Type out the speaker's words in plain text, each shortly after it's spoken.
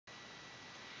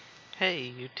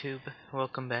Hey YouTube,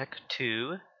 welcome back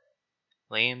to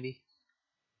Lamby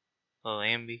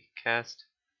cast.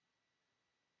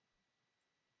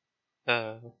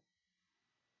 Is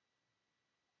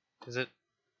it,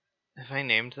 have I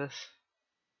named this?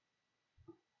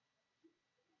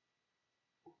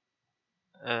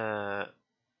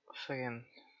 Fucking,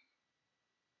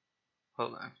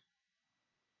 hold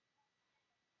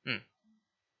on.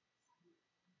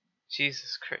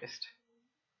 Jesus Christ.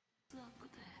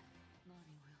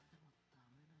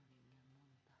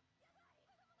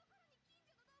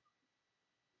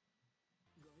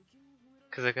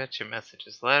 Cause I got your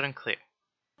messages loud and clear.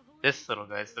 This little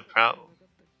guy's the problem.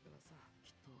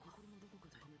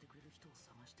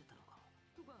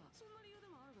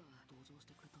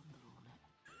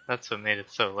 That's what made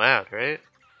it so loud, right?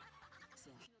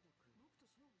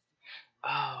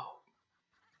 Oh,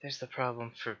 there's the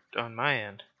problem on my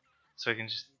end. So I can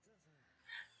just...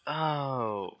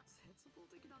 Oh.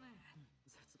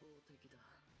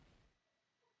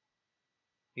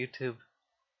 YouTube,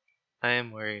 I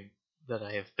am worried that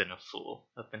I have been a fool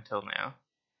up until now.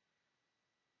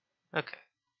 Okay,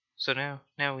 so now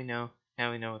we know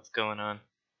what's going on.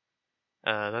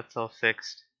 That's all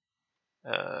fixed.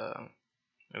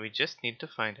 We just need to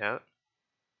find out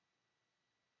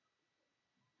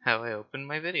how I open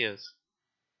my videos.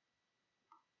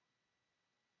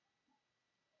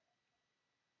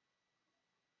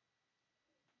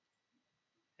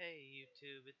 Hey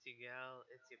YouTube, it's your gal,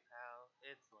 it's your pal,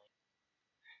 it's Lamby.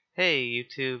 Hey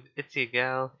YouTube, it's your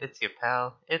gal, it's your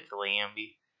pal, it's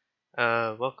Lamby.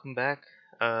 Welcome back.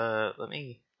 Let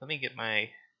me get my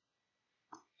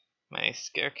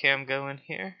scare cam going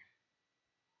here.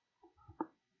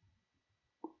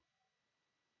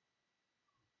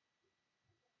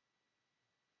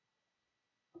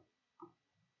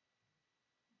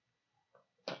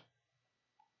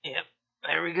 Yep,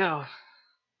 there we go.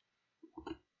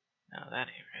 No, that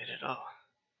ain't right at all.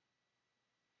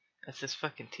 That's this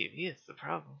fucking TV, it's the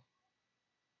problem.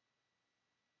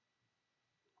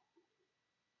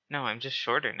 No, I'm just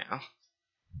shorter now.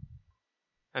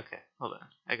 Okay, hold on.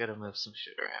 I gotta move some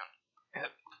shit around.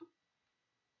 Yep.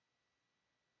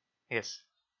 Yes,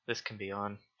 this can be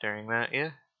on during that,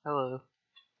 yeah? Hello.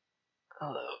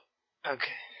 Hello.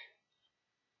 Okay.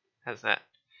 How's that?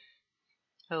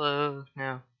 Hello,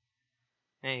 now.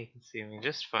 Now you can see me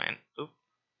just fine. Oop.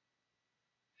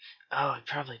 Oh, I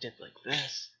probably did like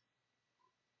this.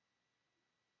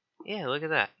 Yeah, look at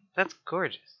that. That's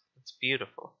gorgeous. It's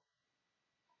beautiful.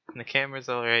 And the camera's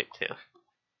alright too.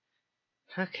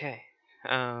 Okay.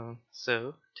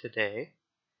 So today,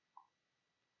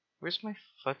 where's my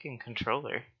fucking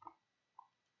controller?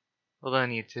 Hold on,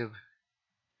 YouTube.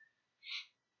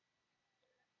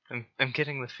 I'm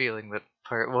getting the feeling that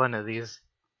part one of these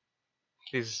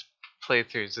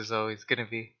playthroughs is always gonna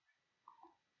be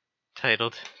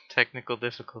titled Technical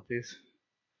Difficulties.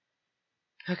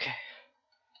 Okay.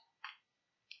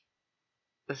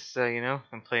 This,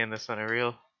 I'm playing this on a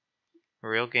real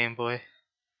Game Boy.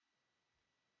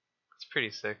 It's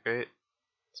pretty sick, right?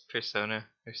 It's Persona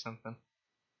or something.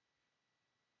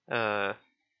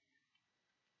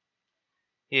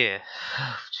 Yeah.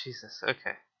 Oh, Jesus.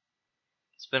 Okay.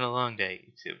 It's been a long day,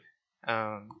 YouTube.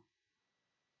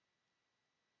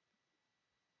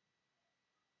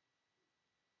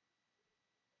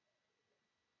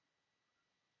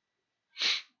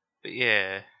 But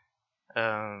yeah.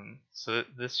 So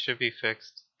this should be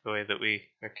fixed the way that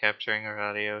we are capturing our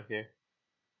audio here.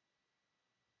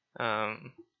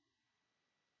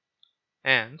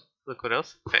 And look what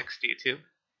else fixed, YouTube.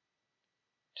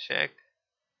 Check.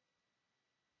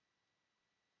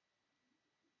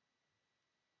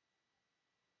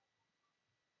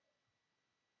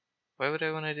 Why would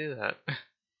I want to do that?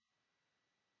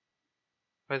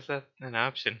 Why is that an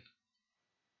option?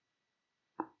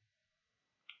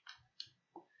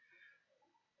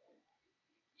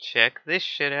 Check this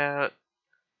shit out.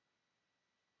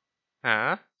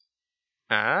 Huh?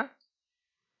 Huh?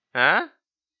 Huh?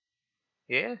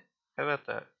 Yeah? How about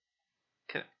that?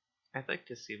 I'd like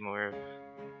to see more of...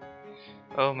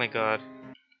 Oh my god.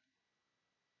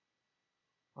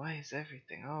 Why is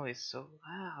everything always so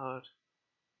loud?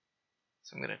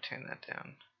 So I'm gonna turn that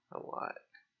down a lot.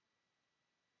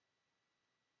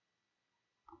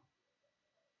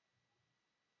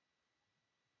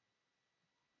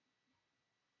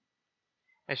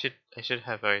 I should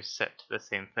have ours set to the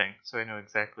same thing, so I know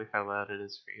exactly how loud it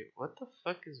is for you. What the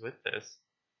fuck is with this?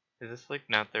 Is this like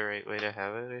not the right way to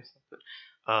have it or something?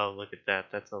 Oh, look at that.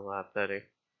 That's a lot better.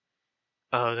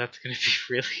 Oh, that's gonna be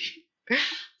really...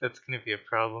 that's gonna be a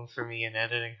problem for me in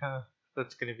editing, huh?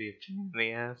 That's gonna be a pain in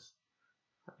the ass.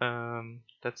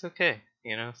 That's okay.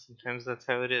 You know, sometimes that's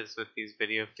how it is with these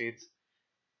video feeds.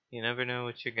 You never know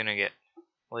what you're gonna get.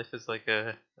 Life is like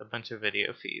a bunch of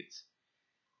video feeds.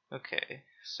 Okay,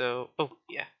 so, oh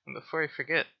yeah, and before I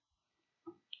forget,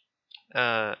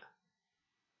 uh,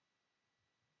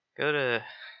 go to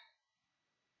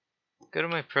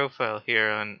my profile here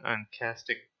on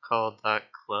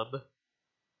casticall.club.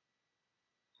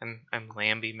 I'm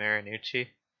Lamby Marinucci.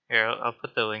 Here, I'll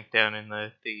put the link down in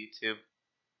the YouTube.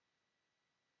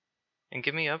 And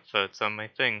give me upvotes on my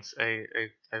things. I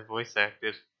voice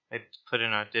acted. I put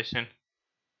an audition.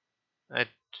 I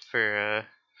for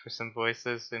some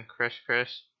voices in Crush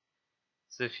Crush.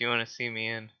 So if you want to see me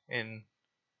in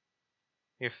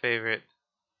your favorite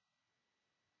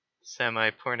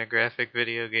semi-pornographic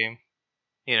video game,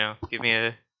 you know, give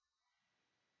me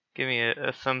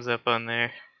a thumbs up on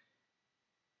there.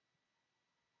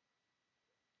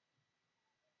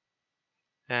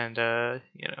 And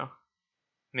you know,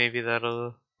 maybe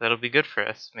that'll be good for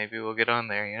us. Maybe we'll get on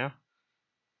there, you know?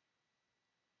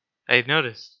 I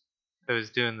noticed I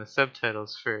was doing the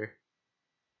subtitles for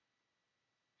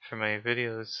my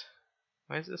videos.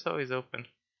 Why is this always open?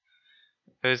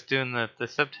 I was doing the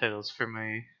subtitles for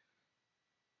my...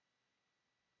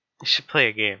 I should play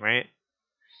a game, right?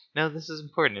 No, this is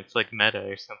important. It's like meta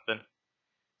or something.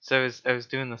 So I was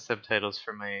doing the subtitles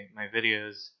for my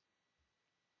videos,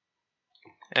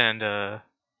 and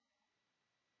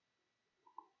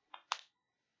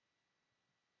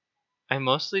I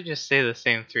mostly just say the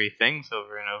same 3 things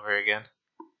over and over again.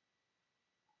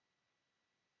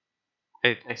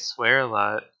 I swear a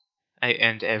lot. I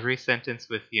end every sentence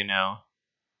with "you know,"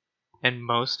 and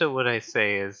most of what I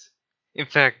say is, in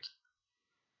fact,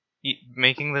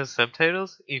 making those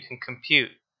subtitles, you can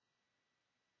compute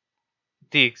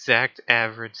the exact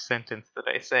average sentence that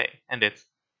I say, and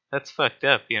that's fucked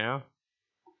up, you know?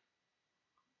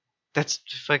 That's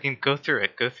fucking go through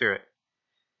it.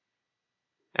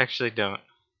 Actually, don't.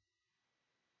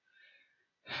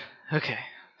 Okay,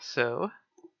 so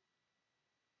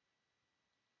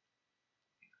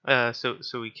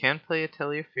so we can play a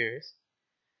Tell Your Fears,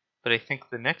 but I think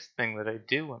the next thing that I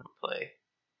do want to play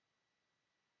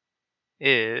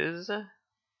is,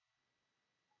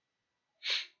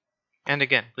 and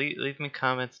again, leave me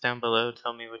comments down below.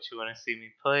 Tell me what you want to see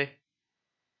me play.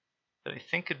 But I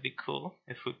think it'd be cool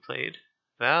if we played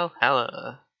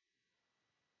Valhalla.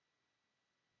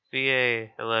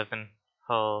 VA11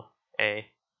 Hull A.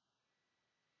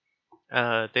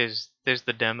 There's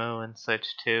the demo and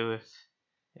such too.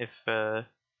 If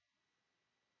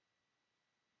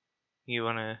you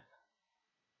wanna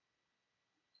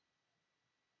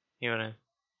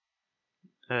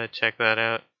check that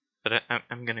out. But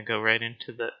I'm gonna go right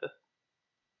into the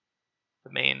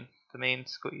main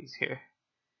squeeze here.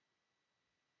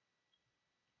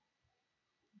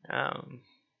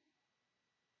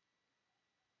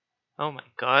 Oh my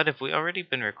god, have we already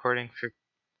been recording for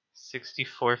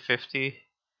 6450?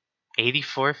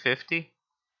 8450?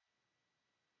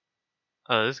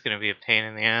 Oh, this is gonna be a pain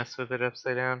in the ass with it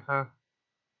upside down, huh?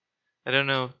 I don't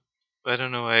know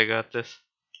why I got this.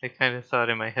 I kind of thought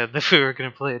in my head that we were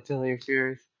gonna play it till your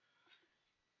fears.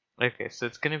 Okay, so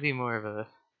it's gonna be more of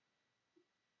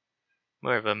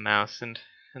a mouse and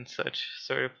such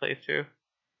sort of playthrough.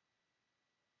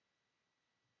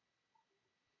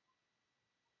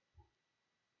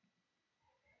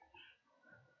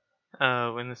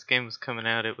 When this game was coming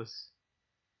out,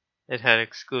 it had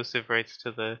exclusive rights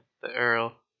to the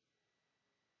Earl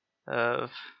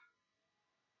of...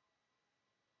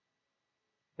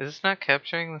 Is this not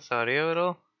capturing this audio at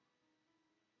all?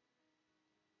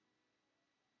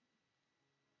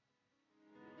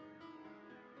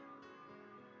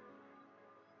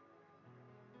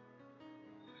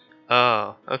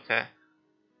 Oh, okay.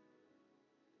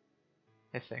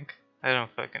 I think. I don't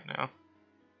fucking know.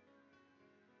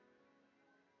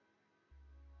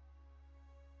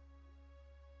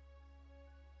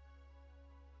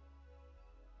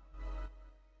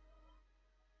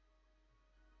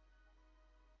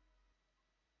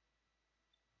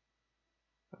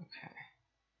 Okay.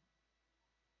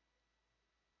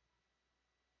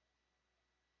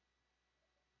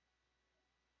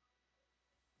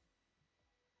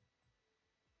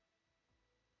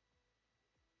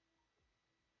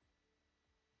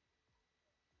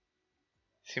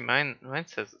 See, mine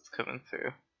says it's coming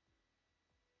through.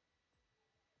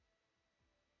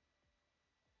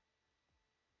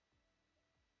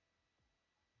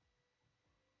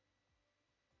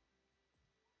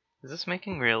 Is this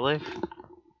making real life?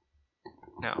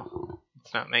 No,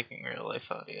 it's not making real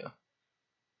life audio.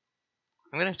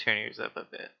 I'm gonna turn yours up a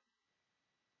bit.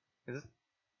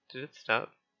 Did it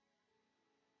stop?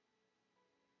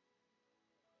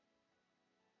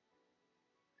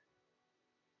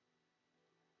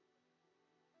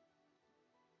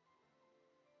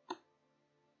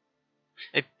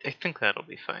 I think that'll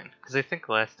be fine, because I think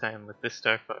last time with this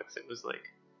Star Fox it was like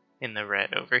in the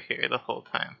red over here the whole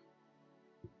time.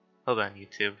 Hold on,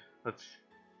 YouTube. Let's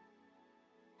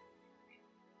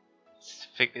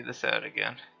figure this out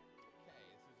again.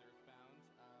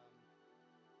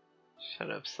 Shut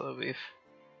up, slow beef.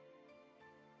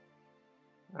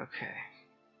 Okay.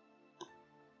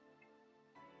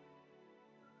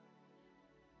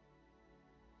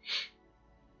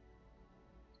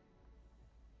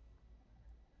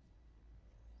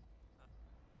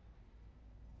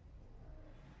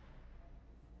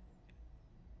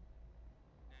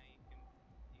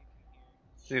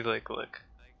 See, like, look.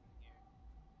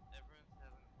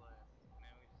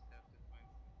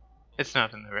 It's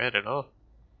not in the red at all.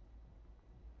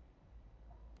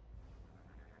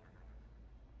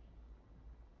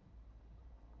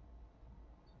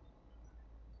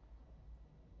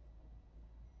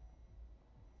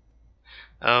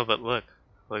 Oh, but look.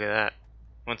 Look at that.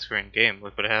 Once we're in game,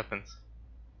 look what happens.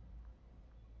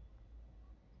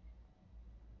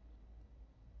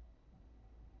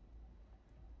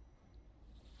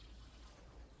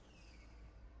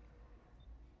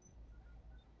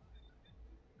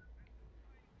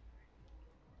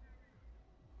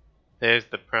 There's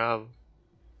the problem.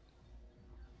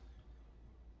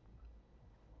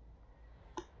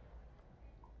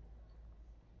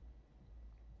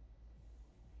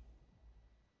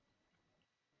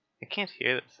 I can't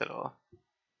hear this at all. Is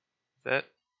that...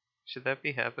 should that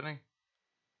be happening?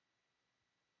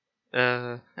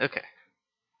 Okay.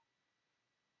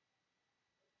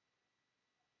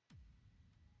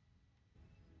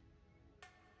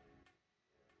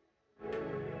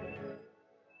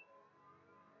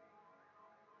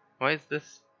 Why is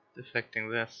this affecting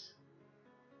this?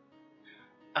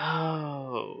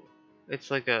 Oh,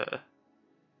 it's like a...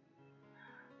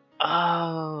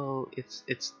 Oh, it's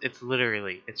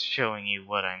literally, it's showing you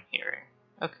what I'm hearing.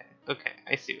 Okay, okay,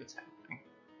 I see what's happening.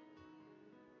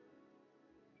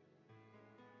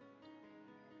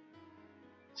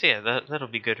 So yeah, that'll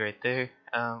be good right there.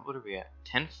 What are we at?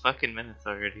 10 fucking minutes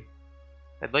already.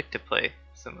 I'd like to play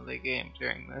some of the game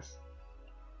during this.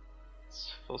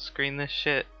 Let's full screen this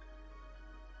shit.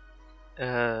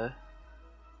 And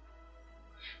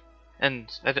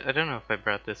I don't know if I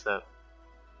brought this up.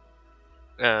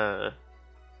 The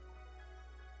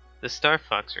Star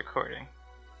Fox recording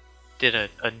did a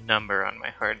number on my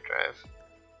hard drive.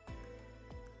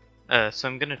 So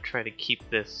I'm gonna try to keep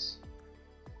this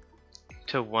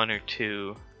to one or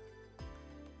two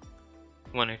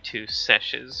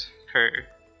seshes per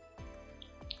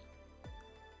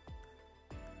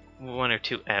 1 or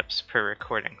 2 apps per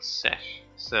recording sesh.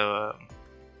 So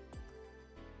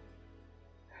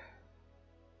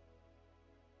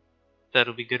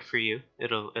that'll be good for you.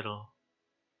 It'll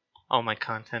all my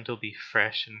content will be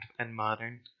fresh and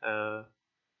modern. And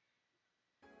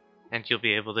you'll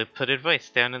be able to put advice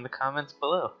down in the comments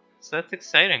below. So that's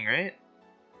exciting, right?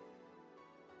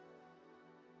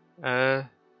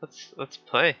 Let's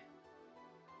play.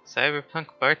 Cyberpunk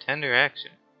Bartender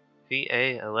Action.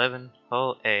 VA11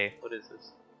 Hull A. What is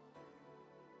this?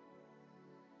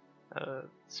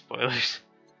 Spoilers.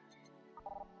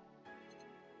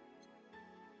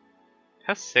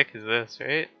 How sick is this,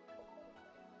 right?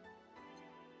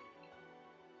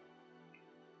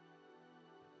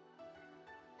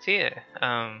 So yeah,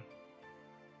 and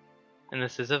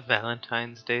this is a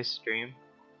Valentine's Day stream.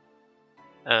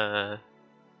 If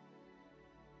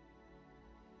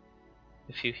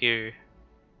you hear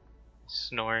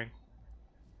snoring,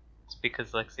 it's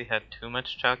because Lexi had too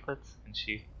much chocolates and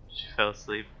she fell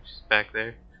asleep. She's back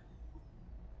there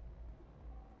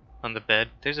on the bed.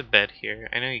 There's a bed here.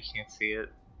 I know you can't see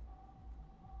it.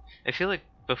 I feel like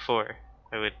before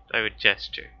I would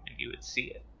gesture and you would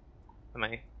see it.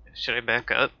 Should I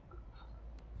back up?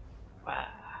 Wah.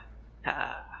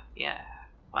 Ha. Yeah.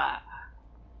 Wah.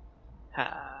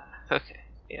 Ha. Okay.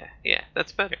 Yeah.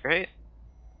 That's better, right?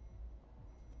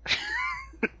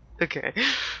 Okay.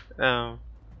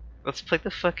 Let's play the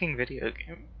fucking video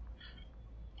game.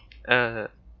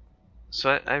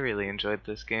 So I really enjoyed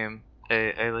this game.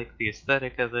 I like the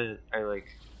aesthetic of it. I like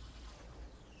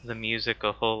the music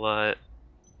a whole lot.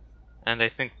 And I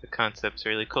think the concept's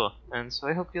really cool. And so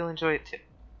I hope you'll enjoy it too.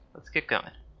 Let's get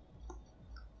going.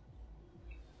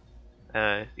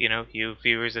 You know, you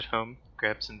viewers at home,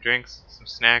 grab some drinks, some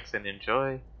snacks, and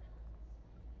enjoy.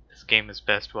 This game is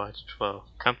best watched while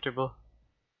comfortable.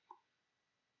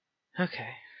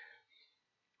 Okay.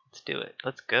 Let's do it.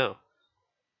 Let's go.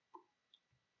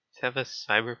 Let's have a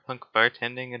cyberpunk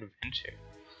bartending adventure.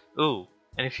 Ooh,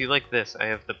 and if you like this, I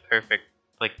have the perfect,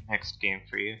 next game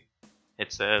for you.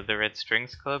 It's the Red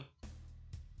Strings Club.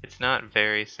 It's not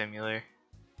very similar.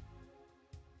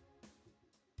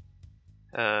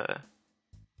 But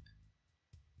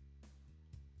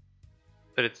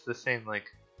it's the same, like,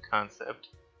 concept.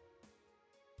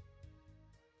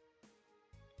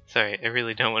 Sorry, I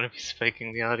really don't want to be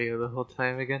spiking the audio the whole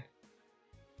time again.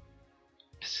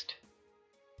 Psst.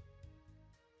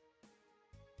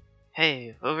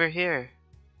 Hey, over here.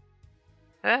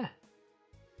 Ah.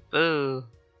 Boo.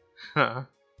 Huh.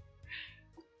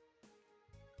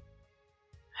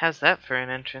 How's that for an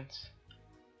entrance?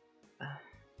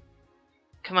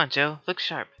 Come on, Joe, look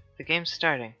sharp. The game's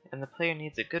starting, and the player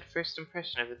needs a good first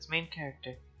impression of its main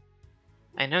character.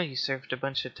 I know you served a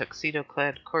bunch of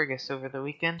tuxedo-clad Corgus over the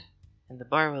weekend, and the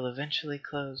bar will eventually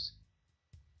close.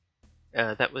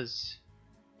 That was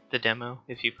the demo,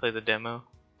 if you play the demo.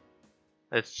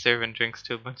 It's serving drinks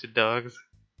to a bunch of dogs.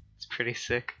 It's pretty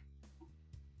sick.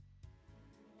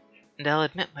 And I'll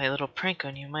admit my little prank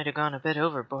on you might have gone a bit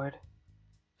overboard.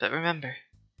 But remember,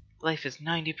 life is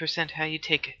 90% how you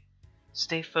take it.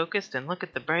 Stay focused and look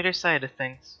at the brighter side of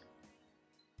things.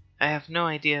 I have no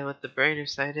idea what the brighter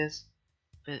side is,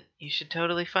 but you should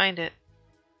totally find it.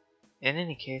 In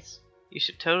any case, you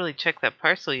should totally check that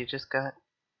parcel you just got.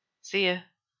 See ya.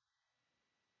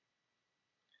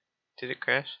 Did it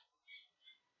crash?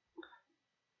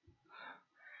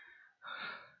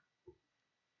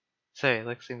 Sorry,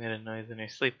 Lexi made a noise in her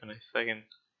sleep and I fucking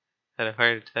had a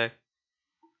heart attack.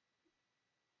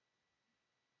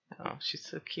 Oh, she's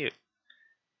so cute.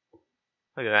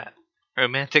 Look at that.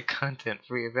 Romantic content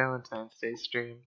for your Valentine's Day stream.